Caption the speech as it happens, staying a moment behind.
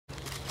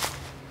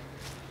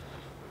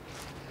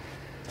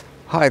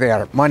Hi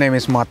there, my name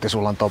is Matti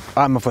Sulanto.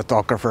 I'm a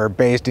photographer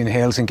based in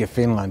Helsinki,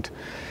 Finland.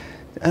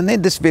 And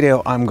in this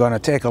video I'm gonna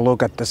take a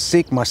look at the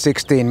Sigma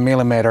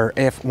 16mm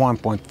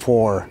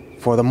f1.4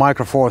 for the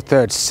Micro Four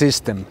Thirds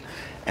system.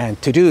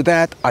 And to do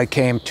that I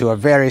came to a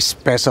very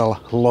special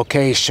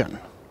location.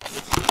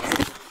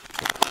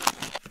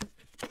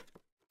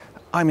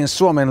 I'm in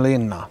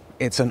Suomenlinna.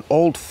 It's an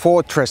old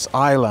fortress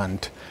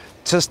island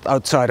just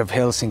outside of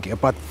Helsinki,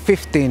 about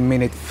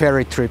 15-minute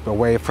ferry trip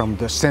away from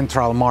the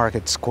central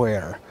market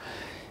square.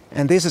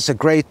 And this is a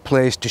great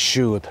place to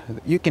shoot.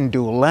 You can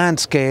do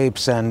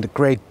landscapes and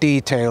great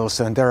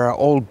details, and there are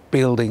old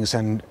buildings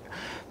and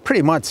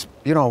pretty much,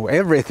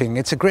 everything.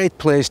 It's a great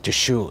place to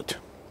shoot.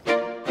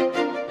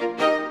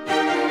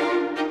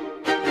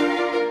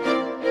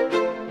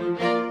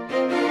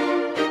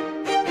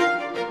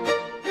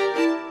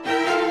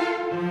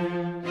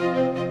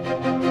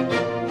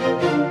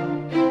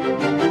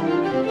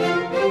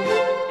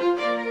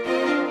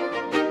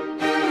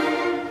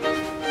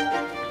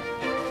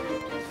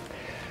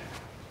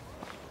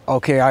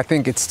 Okay, I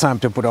think it's time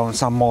to put on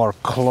some more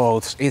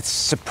clothes. It's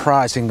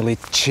surprisingly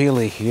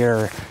chilly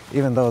here,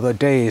 even though the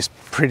day is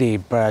pretty,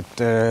 but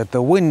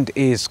the wind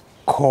is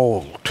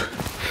cold.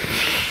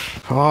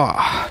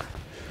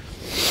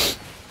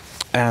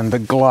 And the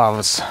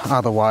gloves,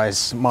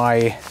 otherwise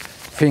my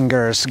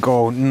fingers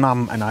go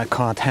numb and I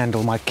can't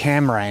handle my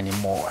camera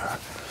anymore.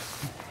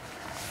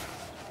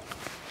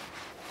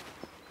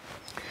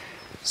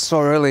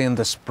 So early in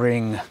the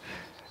spring,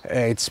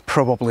 it's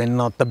probably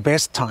not the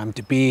best time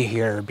to be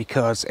here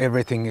because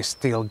everything is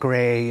still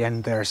gray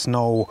and there's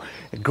no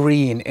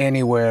green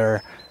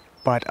anywhere.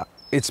 But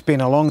it's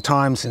been a long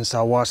time since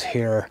I was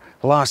here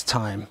last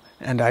time,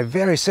 and I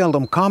very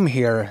seldom come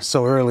here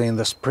so early in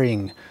the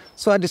spring.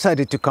 So I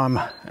decided to come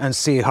and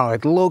see how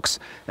it looks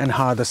and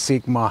how the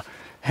Sigma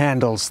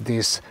handles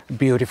this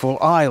beautiful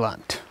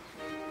island.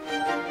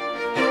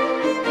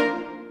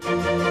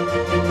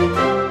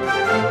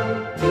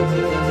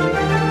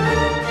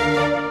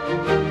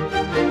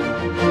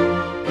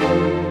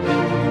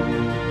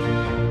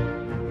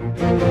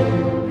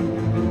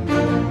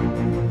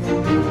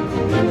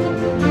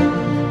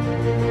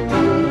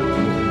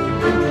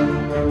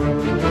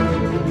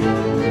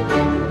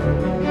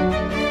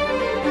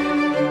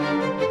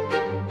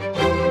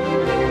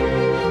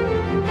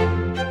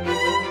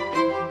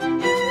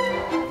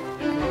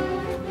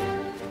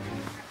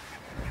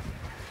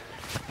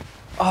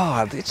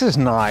 This is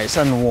nice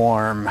and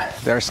warm.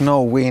 There's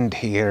no wind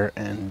here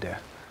and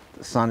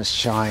the sun is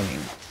shining.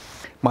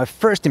 My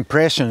first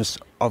impressions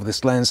of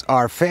this lens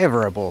are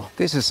favorable.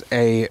 This is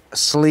a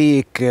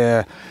sleek,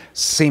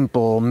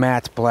 simple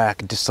matte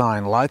black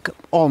design like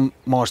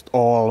almost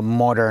all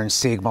modern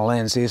Sigma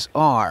lenses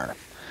are.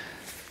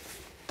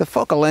 The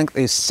focal length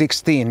is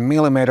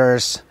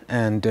 16mm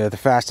and the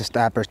fastest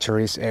aperture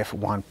is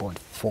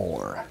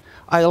f1.4.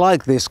 I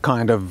like this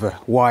kind of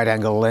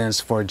wide-angle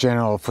lens for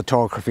general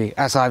photography,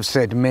 as I've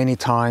said many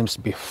times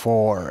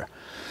before.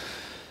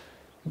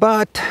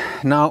 But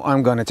now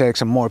I'm gonna take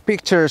some more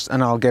pictures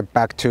and I'll get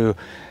back to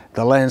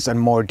the lens and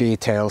more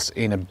details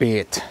in a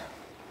bit.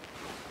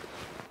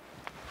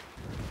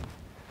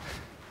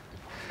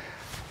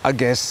 I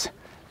guess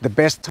the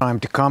best time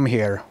to come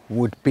here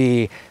would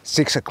be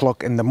 6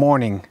 o'clock in the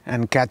morning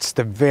and catch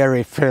the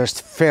very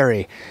first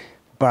ferry.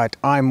 But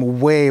I'm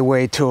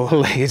way too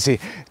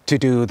lazy to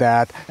do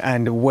that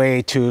and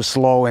way too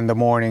slow in the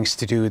mornings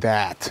to do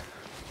that.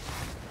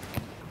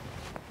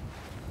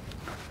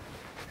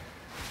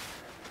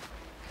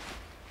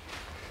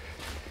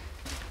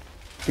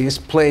 This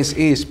place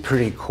is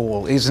pretty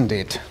cool, isn't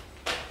it?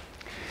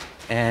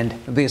 And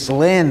this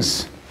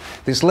lens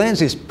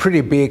is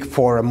pretty big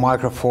for a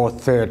Micro Four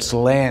Thirds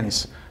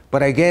lens.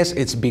 But I guess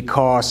it's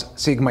because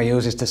Sigma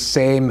uses the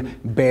same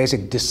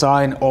basic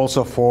design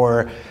also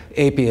for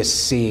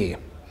APS-C.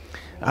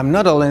 I'm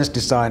not a lens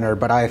designer,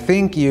 but I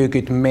think you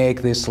could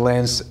make this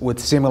lens with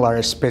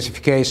similar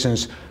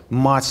specifications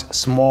much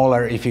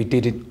smaller if you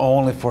did it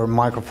only for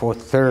Micro Four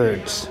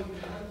Thirds.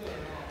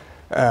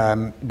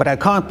 But I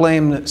can't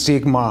blame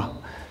Sigma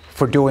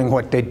for doing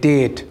what they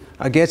did.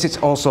 I guess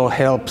it also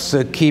helps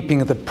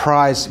keeping the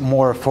price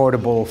more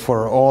affordable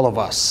for all of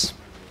us.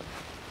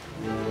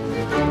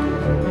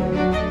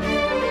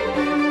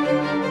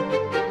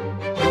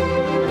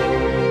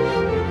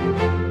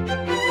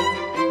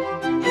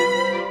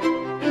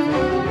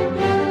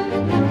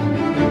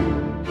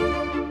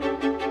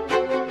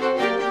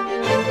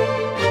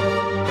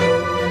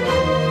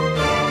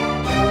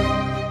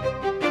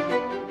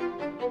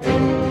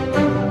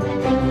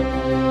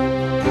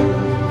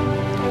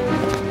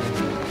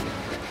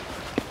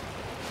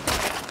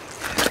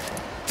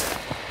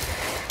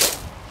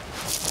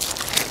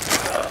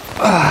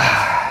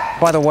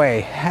 By the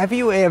way, have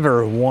you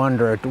ever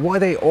wondered why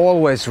they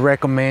always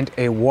recommend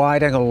a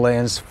wide-angle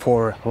lens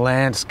for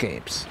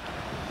landscapes?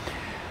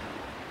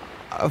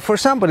 For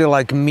somebody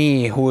like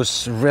me,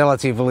 who's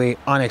relatively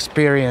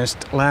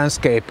unexperienced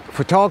landscape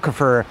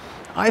photographer,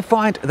 I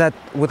find that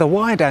with a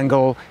wide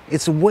angle,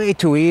 it's way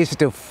too easy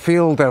to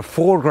fill the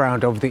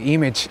foreground of the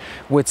image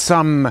with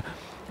some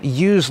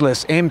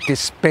useless empty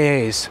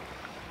space.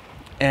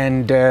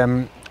 And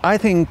I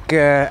think,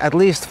 at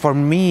least for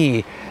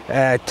me,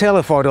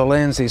 telephoto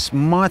lens is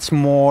much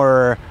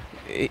more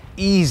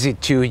easy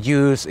to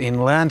use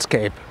in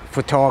landscape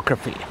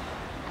photography.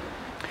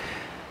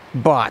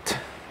 But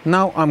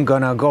now I'm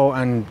gonna go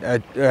and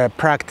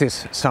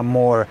practice some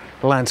more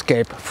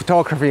landscape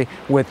photography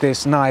with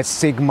this nice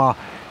Sigma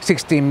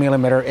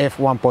 16mm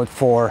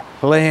f1.4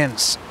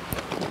 lens.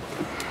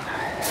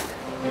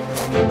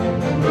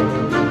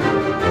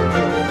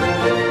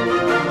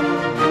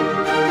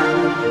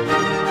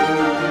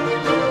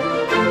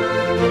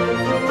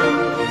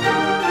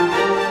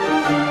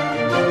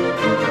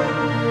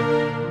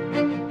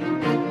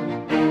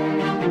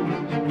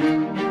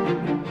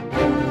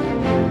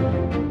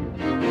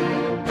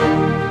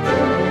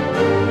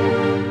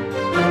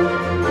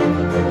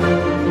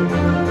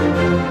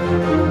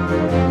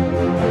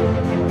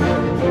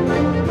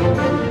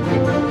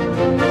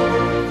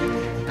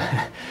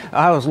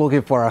 I was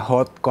looking for a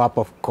hot cup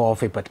of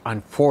coffee, but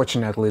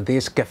unfortunately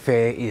this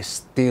cafe is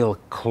still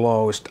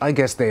closed. I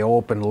guess they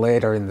open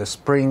later in the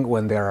spring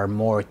when there are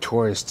more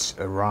tourists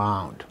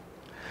around.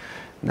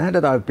 Now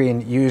that I've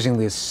been using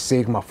this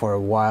Sigma for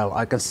a while,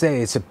 I can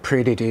say it's a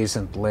pretty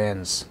decent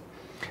lens.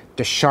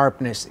 The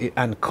sharpness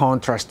and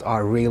contrast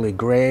are really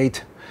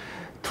great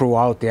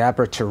throughout the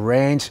aperture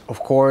range. Of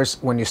course,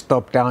 when you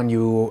stop down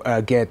you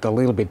get a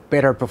little bit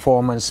better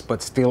performance,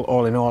 but still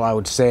all in all I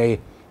would say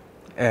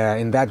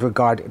in that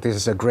regard this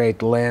is a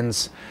great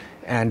lens.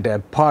 And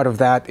part of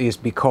that is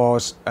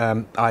because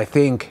I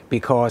think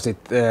because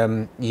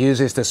it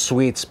uses the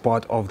sweet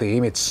spot of the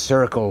image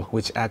circle,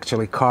 which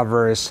actually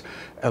covers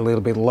a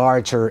little bit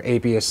larger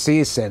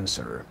APS-C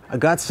sensor. I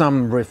got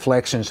some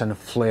reflections and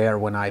flare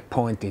when I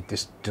pointed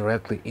this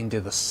directly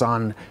into the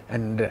sun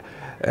and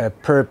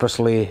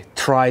purposely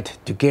tried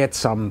to get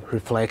some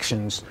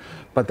reflections,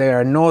 but they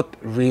are not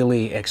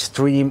really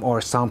extreme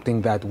or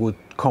something that would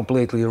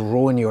completely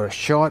ruin your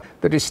shot.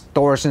 The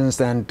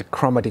distortions and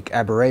chromatic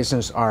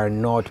aberrations are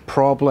not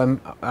problem,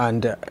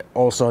 and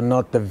also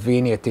not the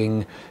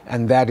vignetting,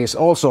 and that is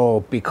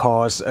also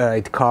because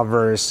it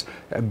covers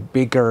a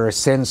bigger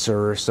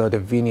sensor, so the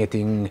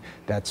vignetting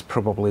that's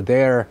probably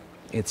there,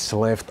 it's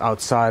left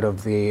outside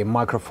of the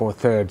Micro Four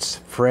Thirds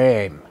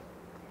frame.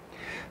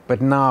 But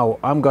now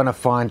I'm gonna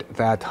find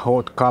that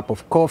hot cup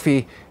of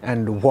coffee,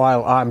 and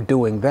while I'm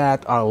doing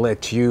that I'll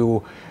let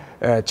you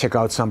check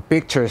out some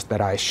pictures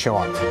that I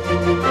shot.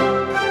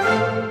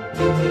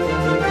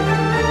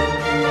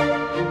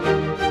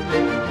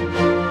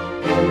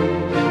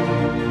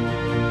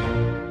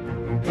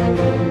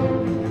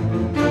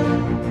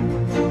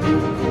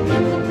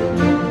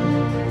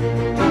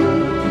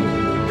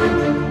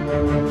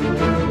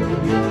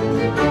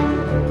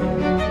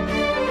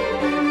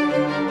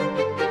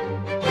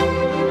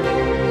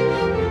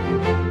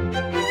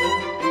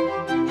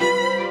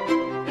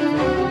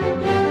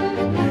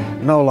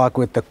 No luck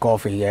with the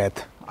coffee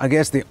yet. I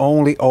guess the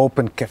only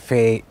open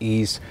cafe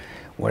is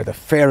where the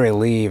ferry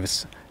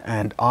leaves,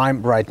 and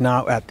I'm right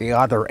now at the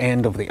other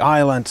end of the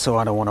island, so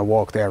I don't want to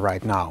walk there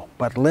right now.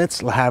 But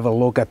let's have a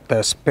look at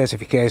the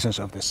specifications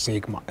of the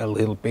Sigma a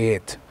little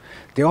bit.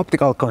 The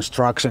optical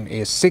construction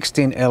is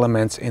 16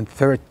 elements in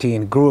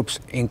 13 groups,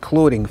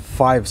 including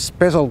 5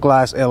 special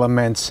glass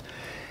elements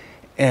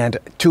and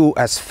 2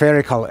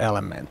 aspherical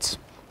elements.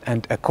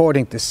 And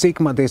according to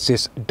Sigma, this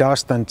is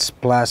dust and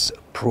splash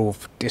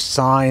proof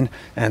design,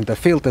 and the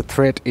filter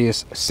thread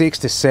is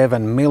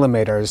 67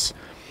 millimeters,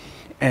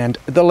 and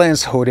the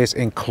lens hood is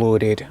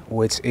included,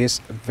 which is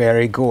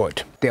very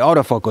good. The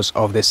autofocus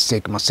of this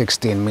Sigma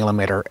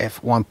 16mm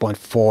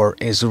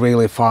f1.4 is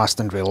really fast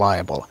and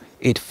reliable.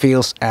 It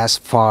feels as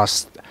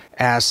fast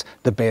as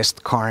the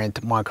best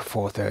current Micro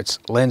Four Thirds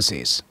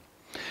lenses.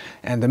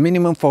 And the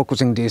minimum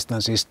focusing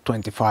distance is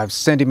 25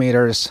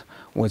 centimeters,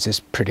 which is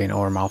pretty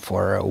normal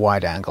for a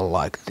wide angle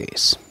like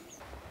this.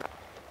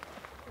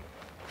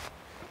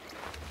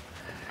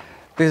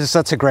 This is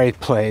such a great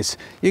place.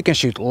 You can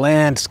shoot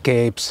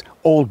landscapes,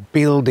 old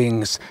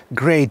buildings,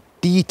 great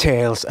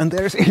details, and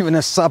there's even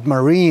a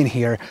submarine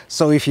here.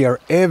 So if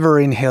you're ever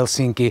in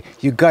Helsinki,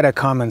 you gotta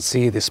come and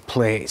see this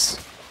place.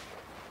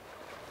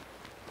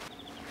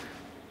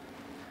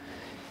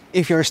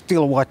 If you're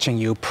still watching,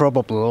 you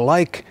probably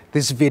like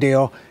this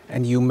video,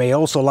 and you may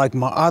also like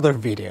my other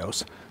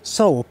videos.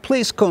 So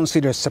please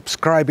consider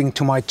subscribing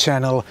to my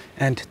channel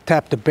and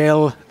tap the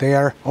bell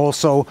there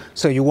also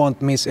so you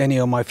won't miss any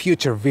of my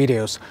future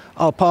videos.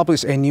 I'll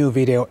publish a new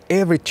video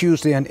every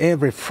Tuesday and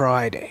every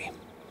Friday.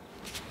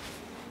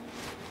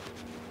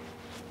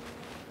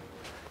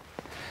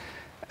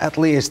 At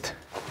least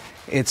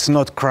it's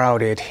not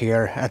crowded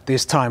here at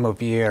this time of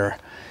year.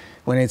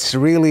 When it's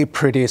really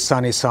pretty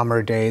sunny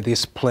summer day,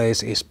 this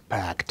place is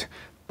packed.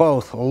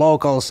 Both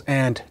locals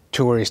and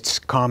tourists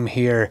come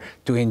here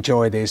to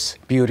enjoy this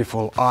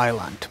beautiful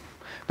island.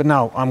 But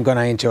now I'm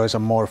gonna enjoy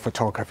some more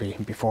photography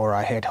before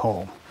I head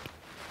home.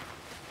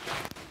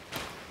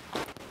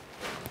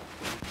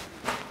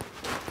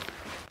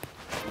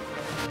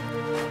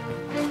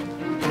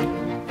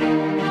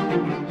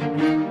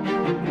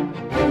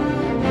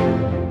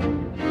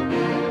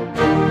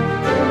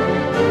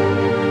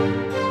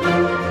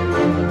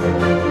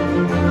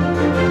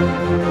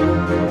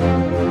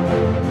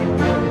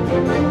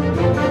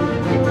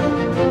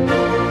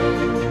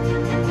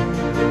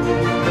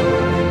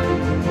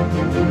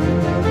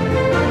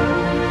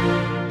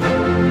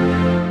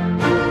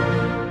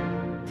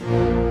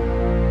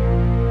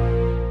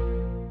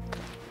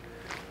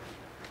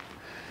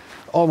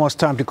 almost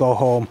time to go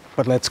home,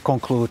 but let's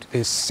conclude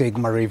this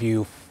Sigma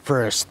review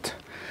first.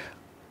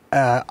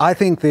 I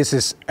think this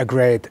is a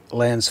great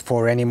lens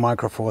for any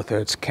Micro Four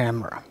Thirds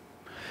camera.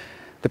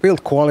 The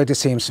build quality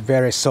seems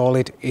very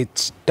solid,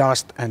 it's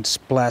dust and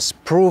splash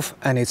proof,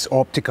 and it's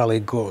optically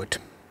good,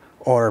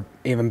 or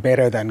even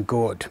better than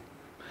good.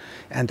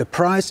 And the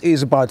price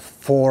is about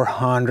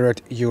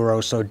 400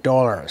 euros or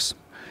dollars.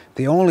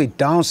 The only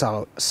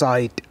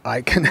downside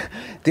I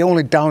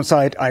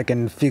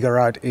can figure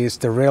out is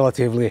the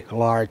relatively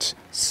large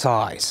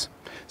size.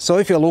 So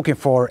if you're looking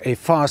for a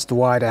fast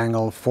wide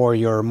angle for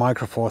your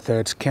Micro Four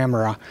Thirds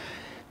camera,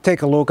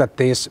 take a look at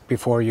this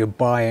before you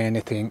buy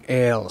anything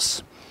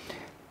else.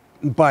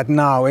 But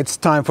now it's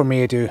time for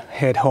me to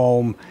head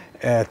home.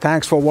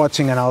 Thanks for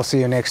watching, and I'll see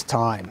you next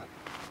time.